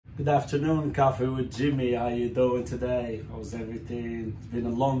Good afternoon, Coffee with Jimmy. How you doing today? How's everything? It's been a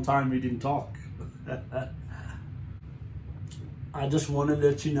long time we didn't talk. I just want to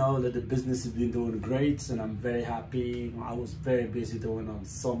let you know that the business has been doing great and I'm very happy. I was very busy doing on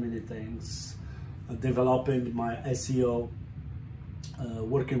so many things, developing my SEO,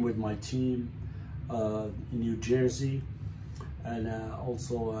 working with my team in New Jersey and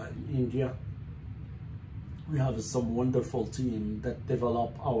also in India. We have some wonderful team that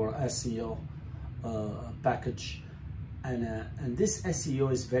develop our SEO package, and this SEO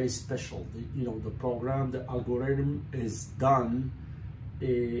is very special. The program, the algorithm is done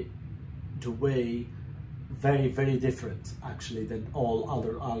the way very different actually than all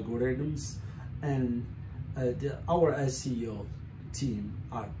other algorithms, and our SEO team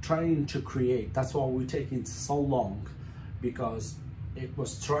are trying to create. That's why we're taking so long, because it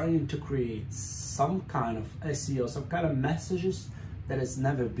was trying to create some kind of SEO, some kind of messages that has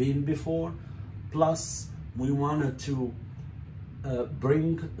never been before. Plus, we wanted to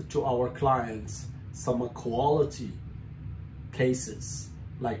bring to our clients some quality cases,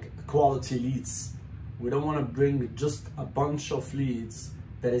 like quality leads. We don't want to bring just a bunch of leads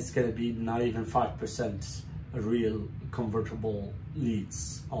that is going to be not even 5% real convertible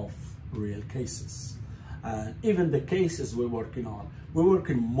leads of real cases. And even the cases we're working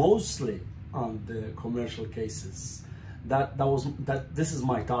mostly on the commercial cases. This is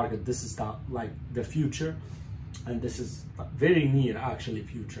my target. This is the future, and this is very near actually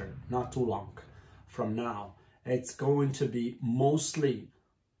future, not too long from now. It's going to be mostly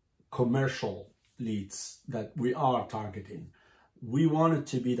commercial leads that we are targeting. We wanted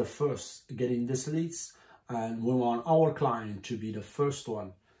to be the first getting these leads, and we want our client to be the first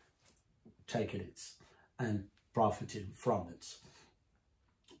one taking it and profiting from it.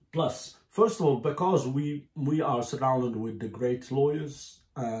 Plus, first of all, because we are surrounded with the great lawyers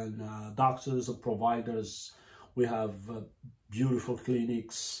and doctors and providers, we have beautiful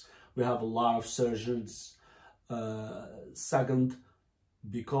clinics, we have a lot of surgeons. Second,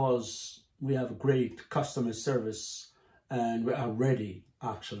 because we have great customer service, and we are ready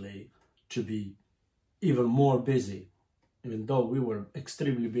actually to be even more busy, even though we were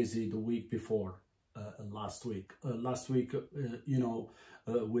extremely busy the week before. Last week, with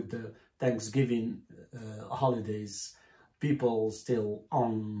the Thanksgiving holidays, people still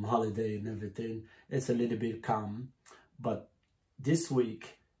on holiday and everything, it's a little bit calm. But this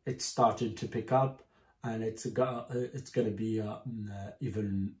week it's starting to pick up, and it's gonna be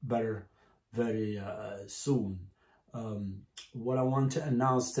even better very soon. What I want to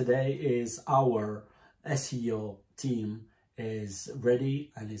announce today is our SEO team is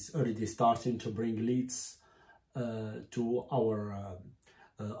ready and is already starting to bring leads to our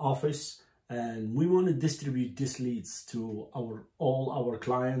office, and we want to distribute these leads to all our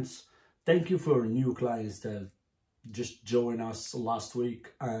clients. Thank you for new clients that just joined us last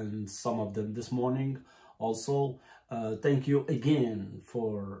week, and some of them this morning also. Thank you again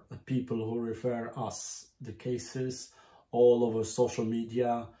for people who refer us the cases all over social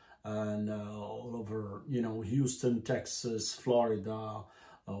media, and all over, Houston, Texas, Florida.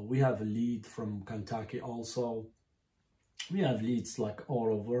 We have a lead from Kentucky also. We have leads like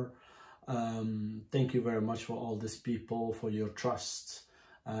all over. Thank you very much for all these people, for your trust.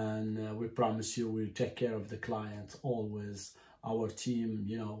 And we promise you we'll take care of the client always. Our team,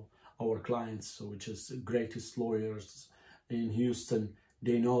 our clients, which is the greatest lawyers in Houston,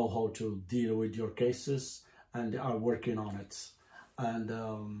 they know how to deal with your cases, and they are working on it. And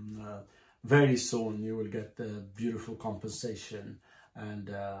very soon you will get the beautiful compensation, and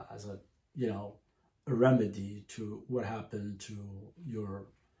as a remedy to what happened to your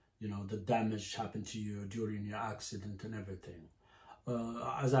the damage happened to you during your accident and everything.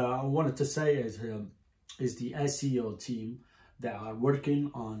 As I wanted to say is the SEO team that are working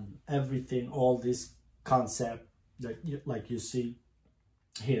on everything, all this concept that like you see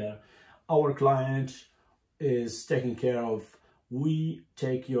here. Our client is taken care of. We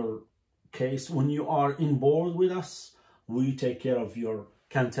take your case when you are in board with us. We take care of your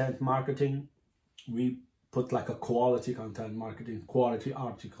content marketing. We put like a quality content marketing, quality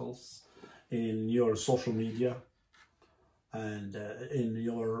articles in your social media and in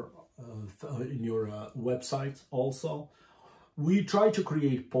your website also. We try to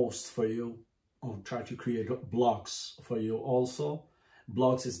create posts for you, or try to create blogs for you also.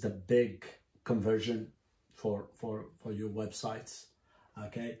 Blogs is the big conversion for your websites,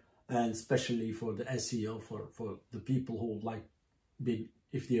 okay? And especially for the SEO, for the people who like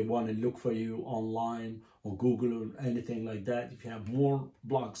if they want to look for you online or Google or anything like that. If you have more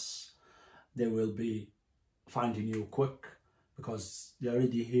blogs, they will be finding you quick, because they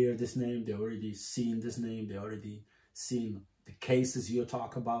already hear this name, they already seen this name, they already seen the cases you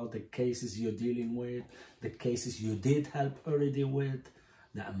talk about, the cases you're dealing with, the cases you did help already with,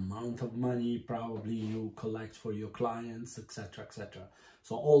 the amount of money probably you collect for your clients, etc., etc.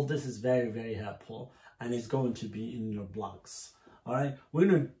 So all this is very, very helpful, and it's going to be in your blogs. All right, we're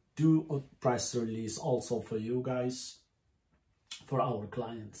going to do a press release also for you guys, for our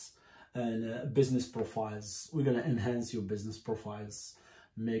clients, and business profiles. We're going to enhance your business profiles,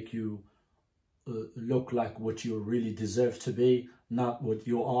 make you look like what you really deserve to be, not what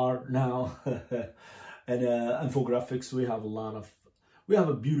you are now. And infographics, we have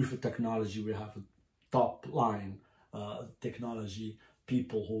a beautiful technology. We have a top line technology,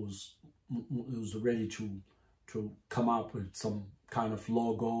 people who's ready to come up with some kind of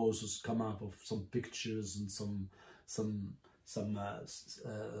logos, just come up with some pictures and some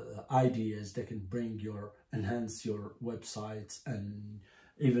ideas that can enhance your website, and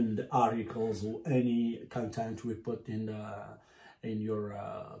even the articles or any content we put in your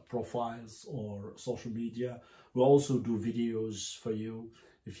profiles or social media. We also do videos for you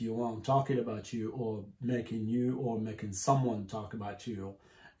if you want, talking about you, or making someone talk about you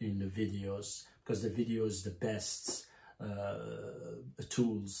in the videos, because the video is the best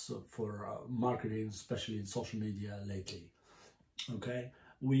tools for marketing, especially in social media lately. Okay,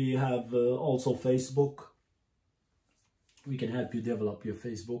 we have also Facebook. We can help you develop your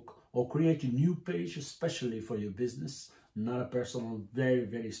Facebook or create a new page especially for your business, not a personal, very,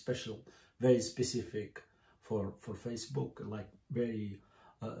 very special, very specific for Facebook, like very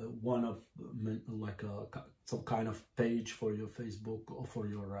some kind of page for your Facebook or for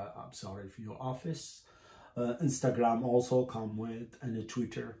your for your office. Instagram also come with, and a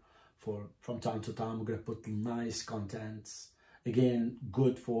Twitter. From time to time we're gonna put nice contents, again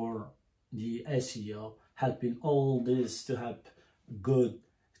good for the SEO, helping all this to help good.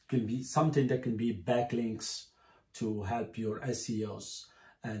 It can be something that can be backlinks to help your SEOs,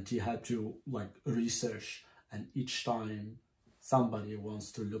 and you have to like research, and each time somebody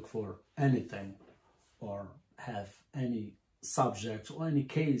wants to look for anything or have any subject or any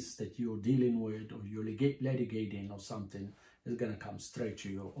case that you're dealing with, or you're litigating or something, is going to come straight to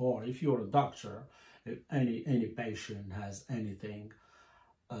you. Or if you're a doctor, if any patient has anything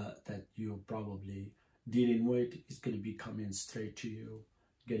that you're probably dealing with, it's going to be coming straight to you,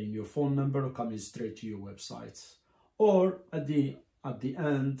 getting your phone number, coming straight to your website. Or at the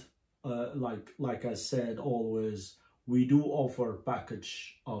end, like I said, always, we do offer a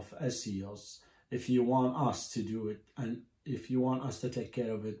package of SEOs if you want us to do it, and if you want us to take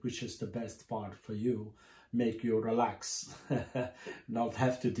care of it, which is the best part for you, make you relax, not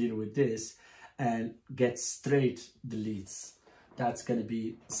have to deal with this, and get straight the leads. That's going to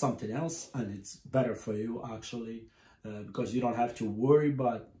be something else, and it's better for you actually, because you don't have to worry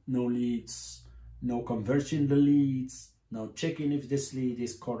about no leads, no converting the leads, no checking if this lead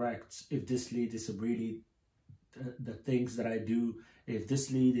is correct, if this lead is really the things that I do, if this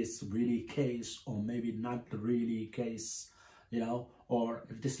lead is really case or maybe not really case, you know, or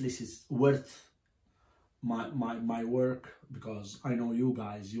if this list is worth my work, because I know you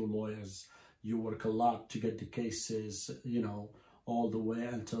guys, you lawyers, you work a lot to get the cases, you know, all the way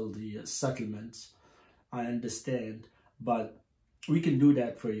until the settlements. I understand, but we can do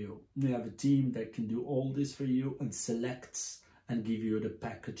that for you. We have a team that can do all this for you and selects and give you the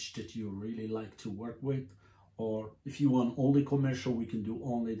package that you really like to work with. Or if you want only commercial, we can do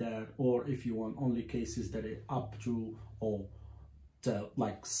only that. Or if you want only cases that are up to or to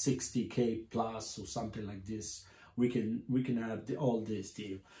like 60K plus or something like this, we can have all this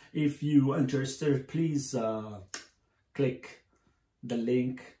deal. If you interested, please click the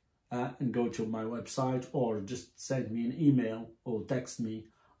link and go to my website, or just send me an email or text me.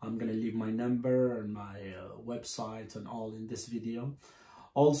 I'm gonna leave my number and my website and all in this video.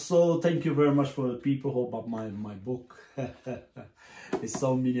 Also, thank you very much for the people who bought my book. There's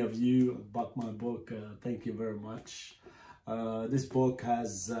so many of you bought my book. Thank you very much. This book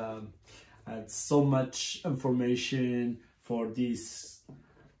has had so much information for this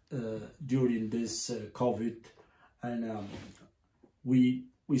during this COVID, and we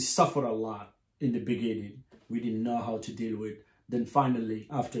suffered a lot in the beginning. We didn't know how to deal with. Then finally,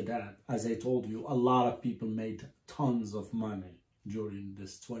 after that, as I told you, a lot of people made tons of money during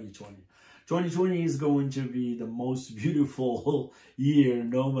this 2020. 2020 is going to be the most beautiful year,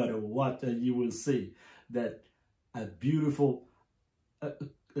 no matter what, and you will see that a beautiful,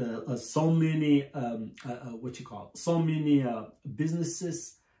 so many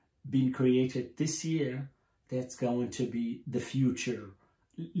businesses being created this year. That's going to be the future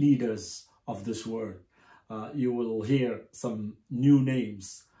leaders of this world. you will hear some new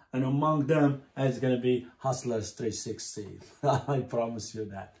names. And among them, it's going to be Hustlers 360. I promise you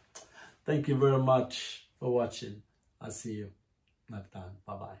that. Thank you very much for watching. I'll see you next time.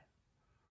 Bye-bye.